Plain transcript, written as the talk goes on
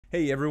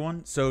Hey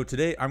everyone, so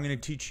today I'm going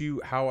to teach you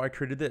how I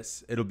created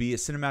this. It'll be a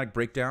cinematic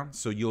breakdown,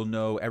 so you'll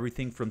know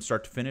everything from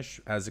start to finish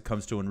as it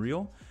comes to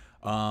Unreal.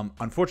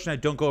 Unfortunately, I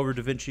don't go over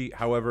DaVinci.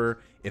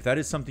 However, if that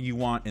is something you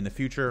want in the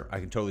future, I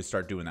can totally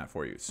start doing that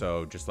for you.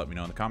 So just let me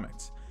know in the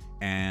comments.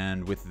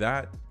 And with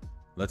that,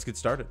 let's get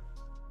started.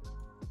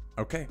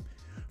 Okay,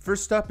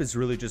 first up is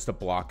really just a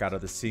block out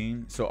of the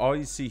scene. So all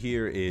you see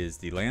here is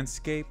the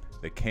landscape,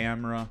 the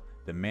camera,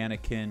 the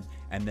mannequin,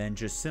 and then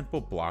just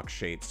simple block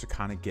shapes to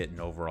kind of get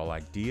an overall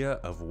idea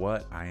of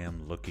what I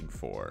am looking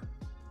for.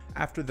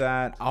 After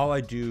that, all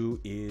I do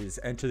is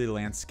enter the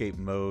landscape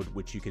mode,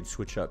 which you can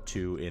switch up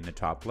to in the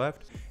top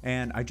left,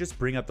 and I just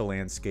bring up the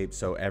landscape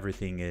so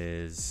everything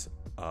is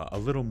a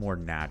little more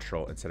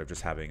natural instead of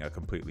just having a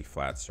completely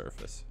flat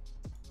surface.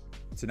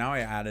 So now I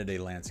added a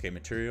landscape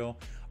material.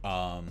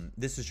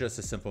 This is just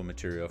a simple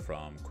material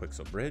from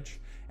Quixel Bridge.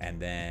 And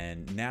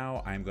then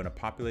now I'm going to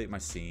populate my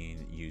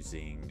scene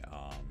using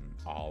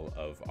all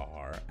of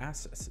our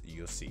assets that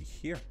you'll see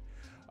here.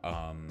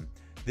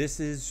 This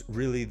is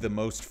really the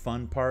most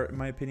fun part in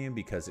my opinion,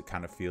 because it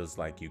kind of feels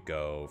like you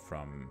go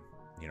from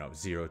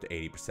 0 to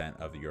 80%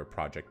 of your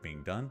project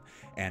being done.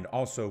 And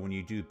also when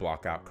you do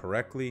block out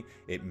correctly,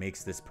 it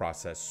makes this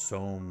process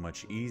so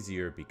much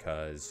easier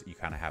because you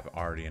kind of have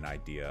already an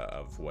idea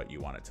of what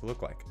you want it to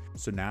look like.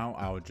 So now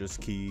I'll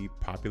just keep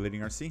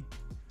populating our scene.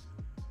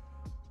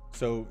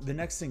 So the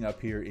next thing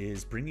up here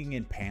is bringing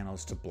in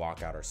panels to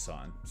block out our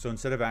sun. So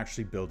instead of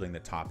actually building the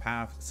top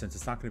half, since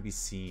it's not going to be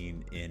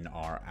seen in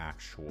our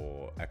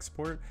actual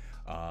export,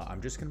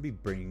 I'm just going to be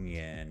bringing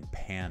in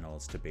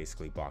panels to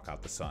basically block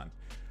out the sun.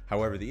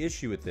 However, the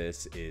issue with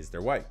this is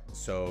they're white.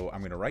 So I'm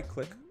going to right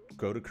click,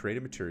 go to create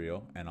a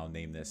material, and I'll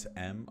name this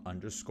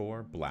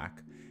M_black.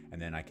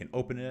 And then I can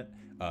open it,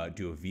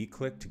 do a V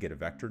click to get a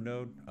vector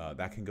node.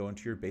 That can go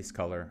into your base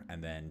color,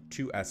 and then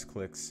 2 S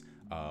clicks.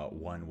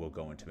 One will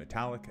go into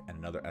metallic and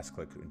another S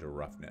click into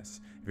roughness.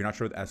 If you're not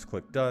sure what the S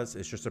click does,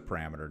 it's just a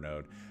parameter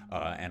node.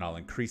 And I'll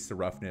increase the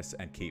roughness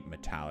and keep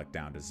metallic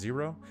down to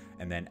 0,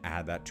 and then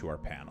add that to our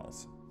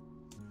panels.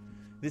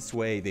 This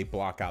way they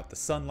block out the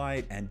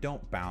sunlight and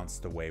don't bounce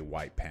the way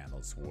white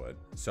panels would.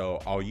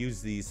 So I'll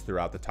use these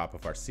throughout the top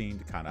of our scene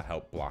to kind of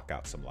help block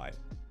out some light.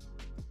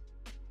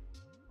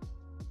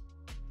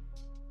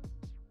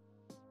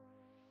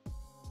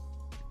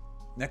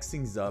 Next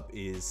things up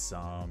is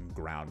some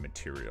ground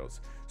materials.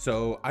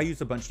 So I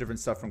use a bunch of different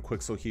stuff from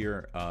Quixel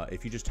here.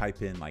 If you just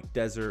type in like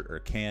desert or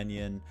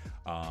canyon,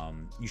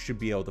 you should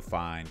be able to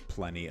find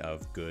plenty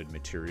of good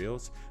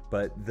materials.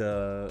 But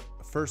the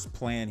first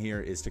plan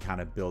here is to kind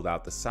of build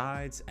out the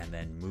sides and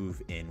then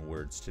move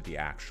inwards to the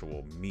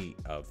actual meat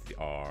of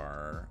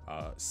our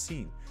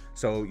scene.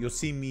 So you'll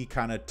see me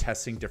kind of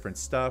testing different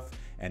stuff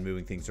and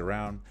moving things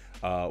around.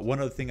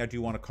 One other thing I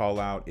do want to call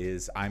out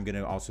is I'm going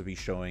to also be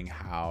showing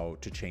how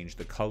to change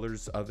the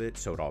colors of it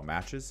so it all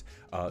matches.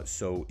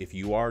 So if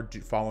you are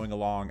following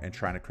along and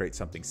trying to create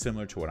something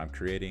similar to what I'm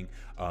creating,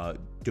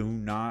 do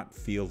not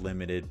feel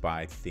limited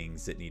by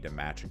things that need to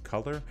match in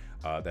color.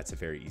 That's a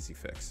very easy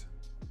fix.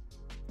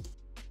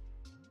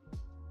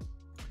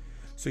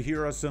 So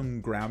here are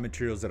some ground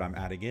materials that I'm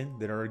adding in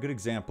that are a good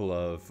example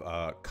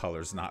of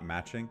colors not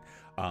matching.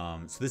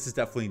 So this is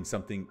definitely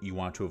something you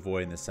want to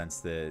avoid in the sense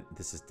that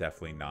this is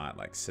definitely not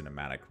like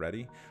cinematic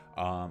ready.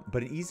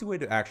 But an easy way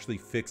to actually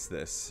fix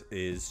this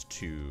is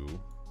to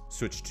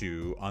switch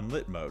to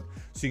unlit mode.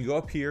 So you can go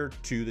up here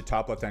to the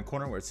top left hand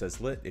corner where it says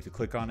lit. If you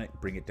click on it,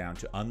 bring it down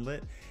to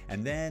unlit,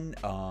 and then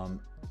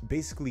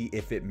basically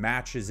if it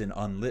matches in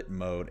unlit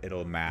mode,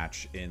 it'll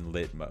match in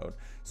lit mode.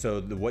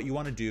 So what you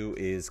want to do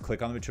is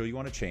click on the material you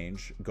want to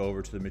change, go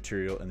over to the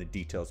material in the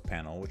details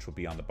panel, which will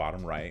be on the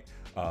bottom right,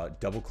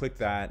 double click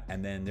that,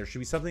 and then there should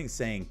be something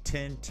saying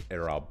tint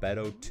or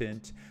albedo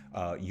tint.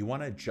 You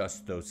want to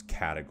adjust those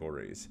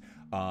categories.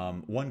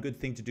 One good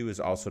thing to do is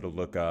also to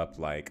look up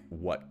like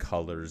what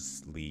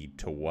colors lead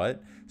to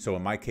what. So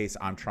in my case,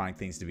 I'm trying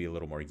things to be a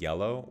little more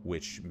yellow,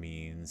 which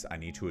means I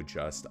need to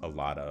adjust a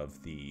lot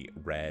of the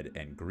red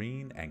and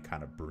green and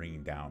kind of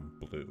bring down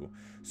blue.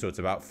 So it's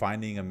about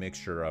finding a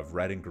mixture of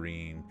red and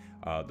green.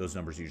 Those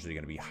numbers are usually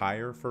going to be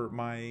higher for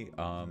my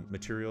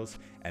materials,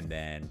 and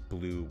then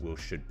blue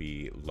should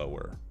be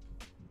lower.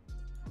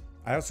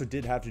 I also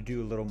did have to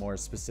do a little more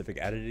specific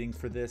editing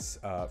for this.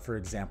 For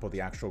example,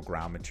 the actual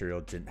ground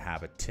material didn't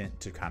have a tint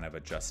to kind of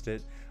adjust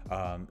it.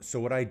 So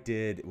what I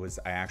did was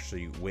I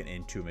actually went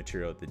into a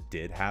material that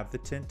did have the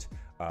tint,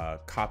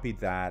 copied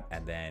that,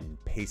 and then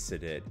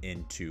pasted it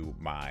into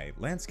my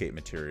landscape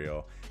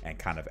material and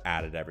kind of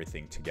added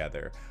everything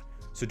together.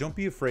 So don't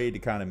be afraid to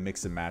kind of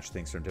mix and match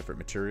things from different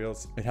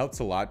materials. It helps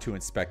a lot to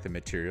inspect the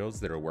materials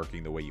that are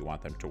working the way you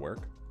want them to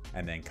work,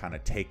 and then kind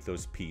of take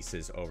those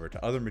pieces over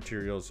to other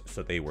materials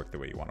so they work the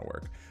way you want to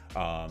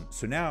work.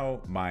 So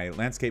now my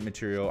landscape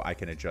material, I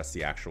can adjust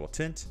the actual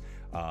tint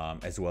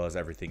as well as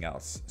everything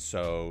else.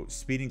 So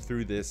speeding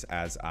through this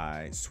as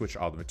I switch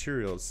all the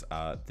materials,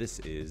 this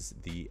is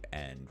the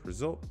end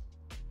result.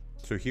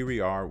 So here we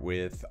are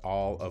with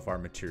all of our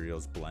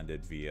materials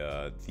blended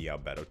via the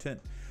albedo tint.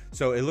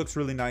 So it looks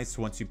really nice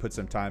once you put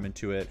some time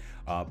into it.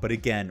 But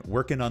again,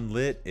 working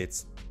unlit,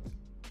 it's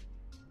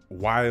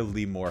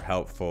wildly more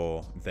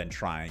helpful than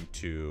trying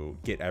to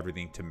get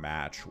everything to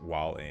match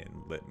while in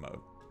lit mode.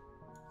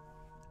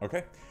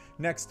 Okay,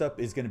 next up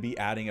is going to be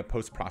adding a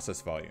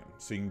post-process volume.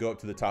 So you can go up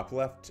to the top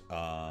left,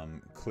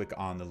 click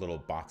on the little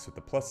box with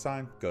the plus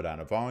sign, go down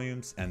to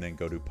volumes, and then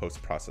go to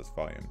post-process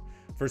volume.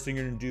 First thing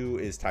you're going to do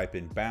is type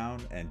in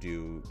bound and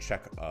do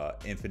check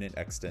infinite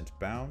extent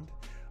bound.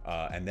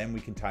 And then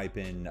we can type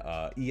in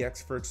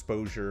EX for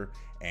exposure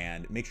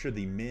and make sure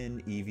the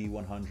min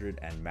EV100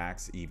 and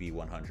max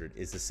EV100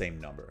 is the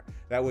same number.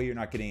 That way you're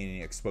not getting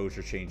any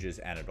exposure changes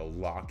and it'll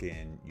lock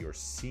in your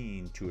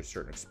scene to a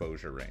certain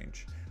exposure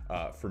range.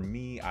 For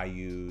me, I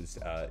use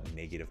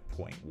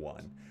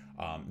 -0.1.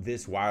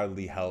 This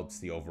wildly helps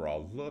the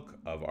overall look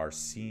of our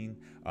scene,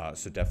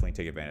 so definitely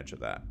take advantage of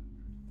that.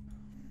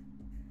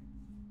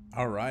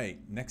 All right,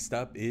 next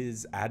up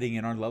is adding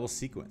in our level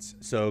sequence.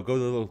 So go to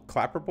the little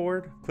clapper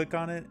board, click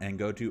on it, and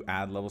go to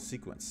add level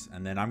sequence.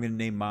 And then I'm gonna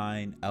name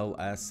mine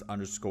ls_main.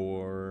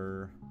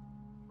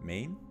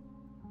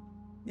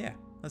 Yeah,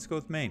 let's go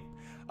with main.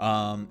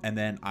 And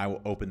then I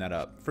will open that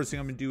up. First thing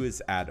I'm gonna do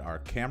is add our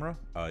camera.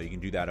 You can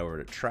do that over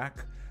to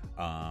track.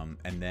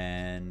 And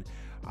then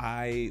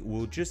I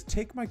will just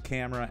take my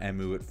camera and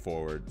move it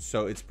forward.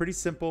 So it's pretty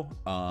simple.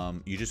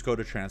 You just go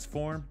to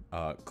transform,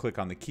 click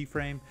on the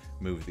keyframe,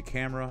 move the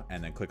camera,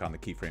 and then click on the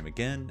keyframe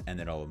again, and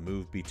then it'll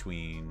move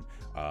between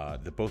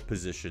the both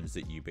positions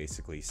that you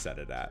basically set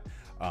it at.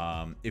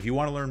 If you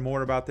want to learn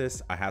more about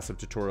this, I have some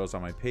tutorials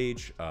on my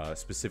page,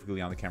 specifically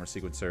on the camera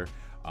sequencer,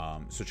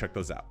 so check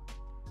those out.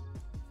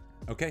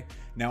 Okay,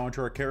 now onto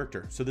our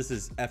character. So this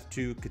is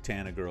F2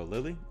 Katana Girl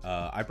Lily.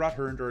 I brought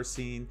her into our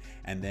scene,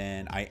 and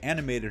then I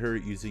animated her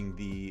using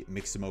the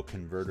Mixamo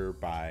converter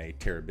by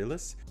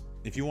Terribilis.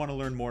 If you want to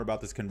learn more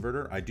about this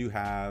converter, I do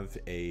have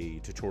a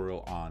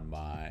tutorial on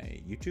my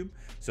YouTube,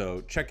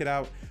 so check it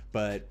out.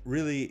 But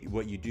really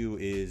what you do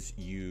is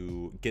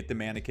you get the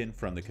mannequin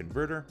from the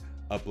converter,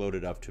 upload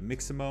it up to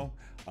Mixamo,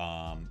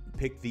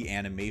 pick the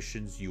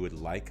animations you would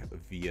like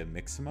via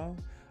Mixamo.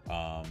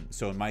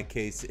 So in my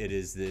case, it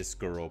is this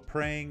girl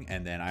praying,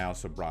 and then I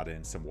also brought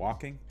in some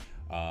walking,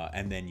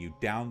 and then you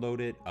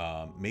download it.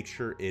 Make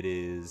sure it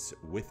is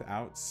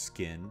without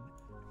skin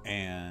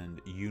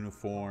and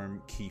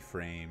uniform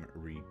keyframe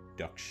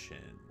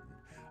reduction.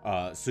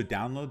 So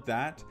download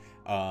that,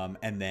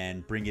 and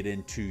then bring it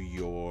into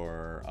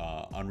your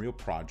Unreal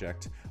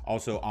project.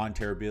 Also on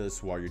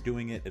Terribilis, while you're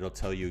doing it, it'll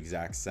tell you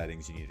exact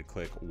settings you need to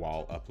click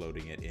while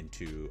uploading it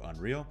into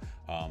Unreal.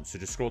 So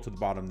just scroll to the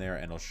bottom there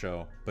and it'll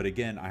show. But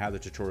again, I have the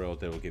tutorial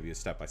that will give you a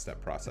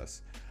step-by-step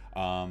process.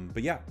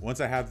 But yeah,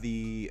 once I have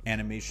the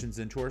animations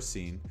into our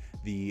scene,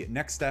 the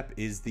next step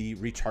is the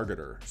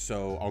retargeter.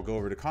 So I'll go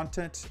over to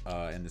content,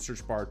 in the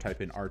search bar,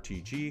 type in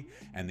RTG,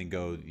 and then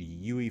go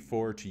the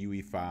UE4 to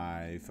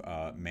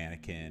UE5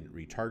 mannequin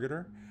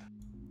retargeter.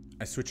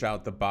 I switch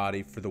out the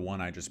body for the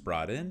one I just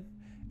brought in,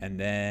 and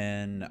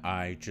then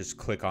I just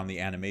click on the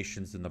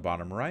animations in the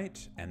bottom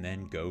right, and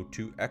then go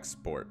to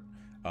export.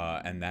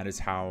 And that is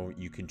how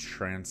you can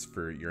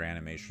transfer your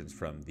animations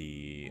from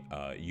the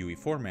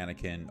UE4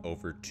 mannequin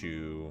over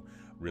to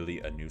really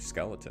a new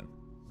skeleton.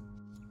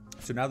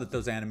 So now that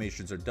those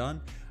animations are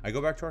done, I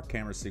go back to our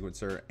camera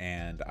sequencer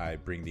and I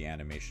bring the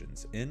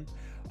animations in.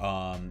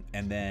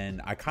 And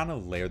then I kind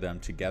of layer them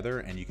together,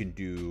 and you can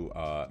do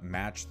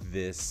match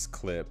this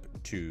clip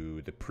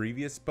to the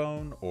previous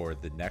bone or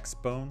the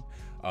next bone.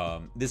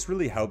 This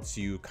really helps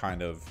you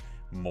kind of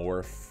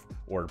morph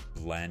or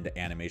blend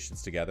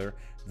animations together.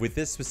 With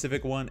this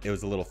specific one, it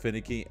was a little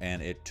finicky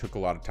and it took a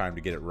lot of time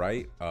to get it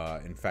right.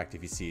 In fact,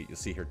 if you see it, you'll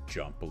see her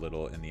jump a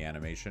little in the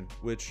animation,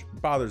 which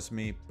bothers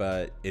me,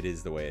 but it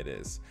is the way it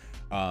is.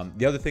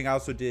 The other thing I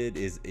also did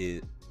is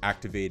it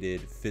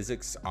activated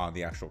physics on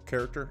the actual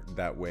character.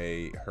 That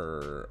way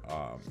her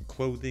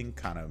clothing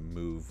kind of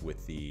move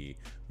with the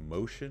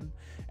motion.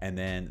 And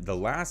then the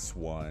last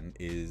one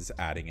is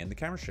adding in the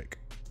camera shake.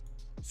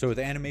 So with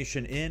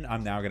animation in,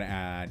 I'm now going to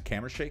add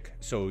camera shake.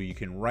 So you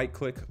can right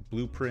click,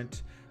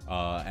 blueprint,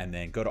 and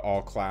then go to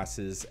all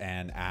classes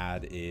and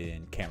add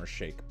in camera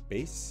shake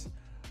base.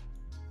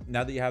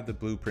 Now that you have the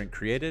blueprint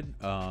created,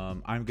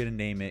 I'm going to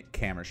name it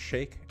camera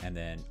shake, and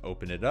then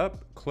open it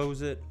up,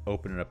 close it,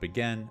 open it up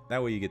again.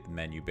 That way you get the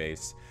menu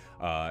base.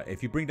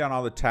 If you bring down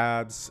all the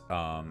tabs,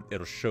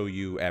 it'll show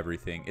you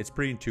everything. It's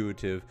pretty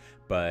intuitive,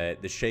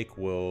 but the shake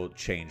will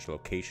change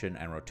location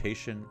and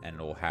rotation, and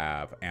it'll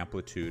have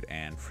amplitude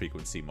and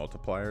frequency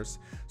multipliers.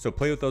 So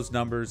play with those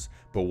numbers,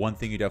 but one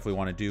thing you definitely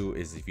want to do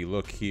is if you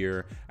look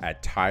here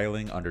at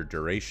tiling under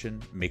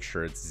duration, make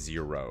sure it's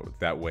 0.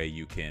 That way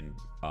you can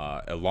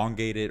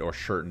elongate it or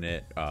shorten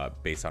it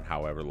based on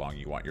however long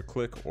you want your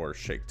click or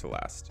shake to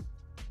last.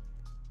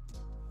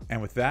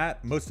 And with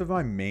that, most of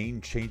my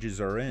main changes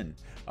are in.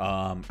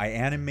 I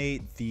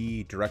animate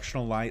the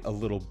directional light a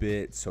little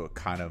bit so it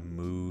kind of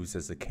moves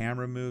as the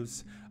camera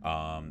moves.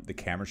 The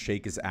camera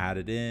shake is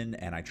added in,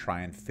 and I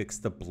try and fix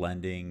the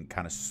blending,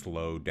 kind of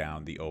slow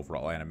down the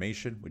overall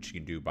animation, which you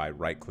can do by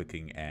right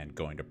clicking and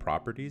going to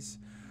properties.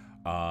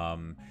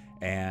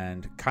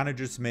 and kind of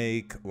just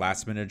make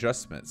last minute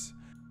adjustments.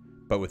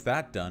 But with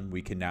that done,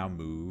 we can now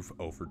move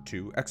over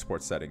to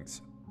export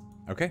settings.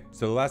 Okay,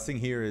 so the last thing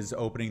here is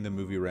opening the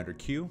movie render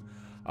queue.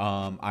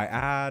 I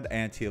add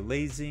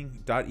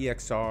anti-aliasing,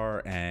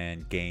 .exr,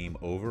 and game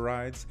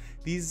overrides.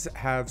 These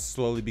have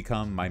slowly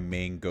become my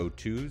main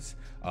go-tos.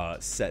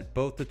 Set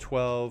both to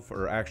 12,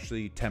 or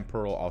actually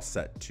temporal I'll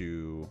set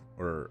to,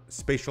 or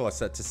spatial I'll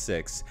set to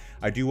 6.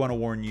 I do want to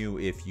warn you,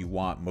 if you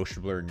want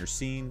motion blur in your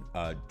scene,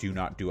 do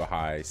not do a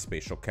high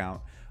spatial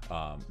count,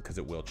 because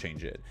it will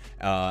change it.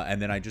 And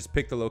then I just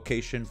pick the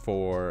location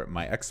for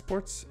my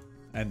exports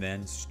and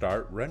then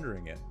start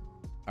rendering it.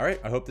 All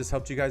right, I hope this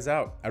helped you guys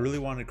out. I really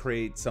wanted to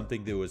create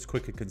something that was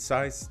quick and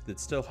concise that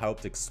still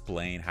helped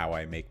explain how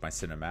I make my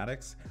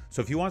cinematics.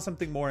 So if you want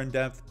something more in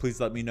depth, please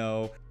let me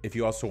know. If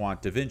you also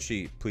want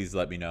DaVinci, please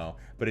let me know.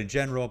 But in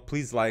general,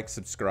 please like,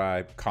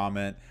 subscribe,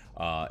 comment.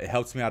 It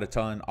helps me out a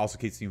ton, also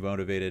keeps me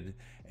motivated.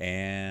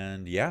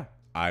 And yeah,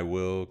 I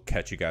will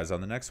catch you guys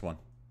on the next one.